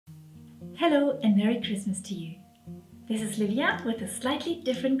Hello and Merry Christmas to you. This is Lilja with a slightly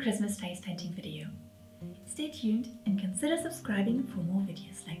different Christmas face painting video. Stay tuned and consider subscribing for more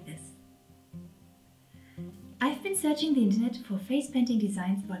videos like this. I've been searching the internet for face painting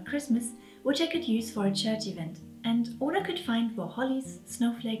designs about Christmas which I could use for a church event, and all I could find were hollies,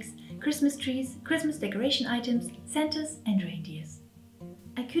 snowflakes, Christmas trees, Christmas decoration items, Santas and reindeers.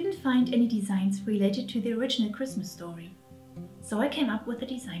 I couldn't find any designs related to the original Christmas story, so I came up with a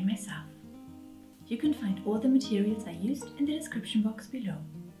design myself. You can find all the materials I used in the description box below.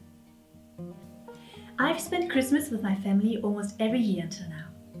 I've spent Christmas with my family almost every year until now.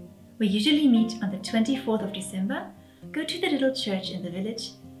 We usually meet on the 24th of December, go to the little church in the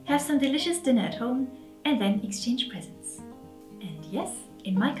village, have some delicious dinner at home, and then exchange presents. And yes,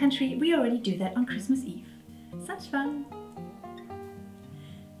 in my country we already do that on Christmas Eve. Such fun!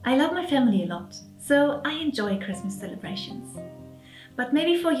 I love my family a lot, so I enjoy Christmas celebrations. But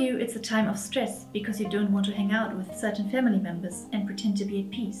maybe for you it's a time of stress because you don't want to hang out with certain family members and pretend to be at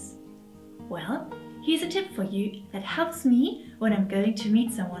peace. Well, here's a tip for you that helps me when I'm going to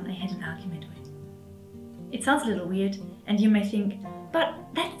meet someone I had an argument with. It sounds a little weird and you may think, but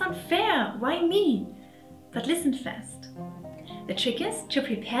that's not fair, why me? But listen first. The trick is to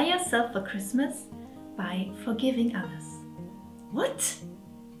prepare yourself for Christmas by forgiving others. What?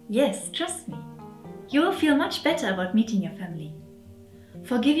 Yes, trust me. You will feel much better about meeting your family.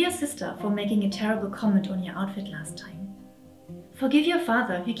 Forgive your sister for making a terrible comment on your outfit last time. Forgive your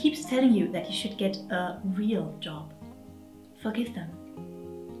father who keeps telling you that you should get a real job. Forgive them.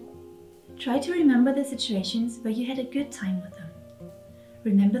 Try to remember the situations where you had a good time with them.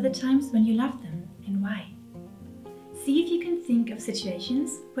 Remember the times when you loved them and why. See if you can think of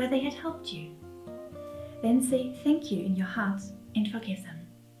situations where they had helped you. Then say thank you in your heart and forgive them.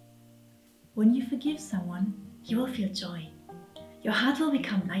 When you forgive someone, you will feel joy. Your heart will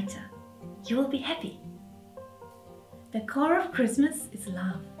become lighter. You will be happy. The core of Christmas is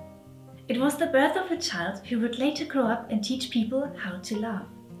love. It was the birth of a child who would later grow up and teach people how to love.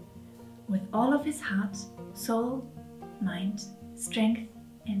 With all of his heart, soul, mind, strength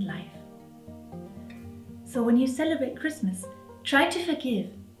and life. So when you celebrate Christmas, try to forgive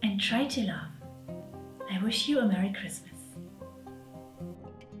and try to love. I wish you a Merry Christmas.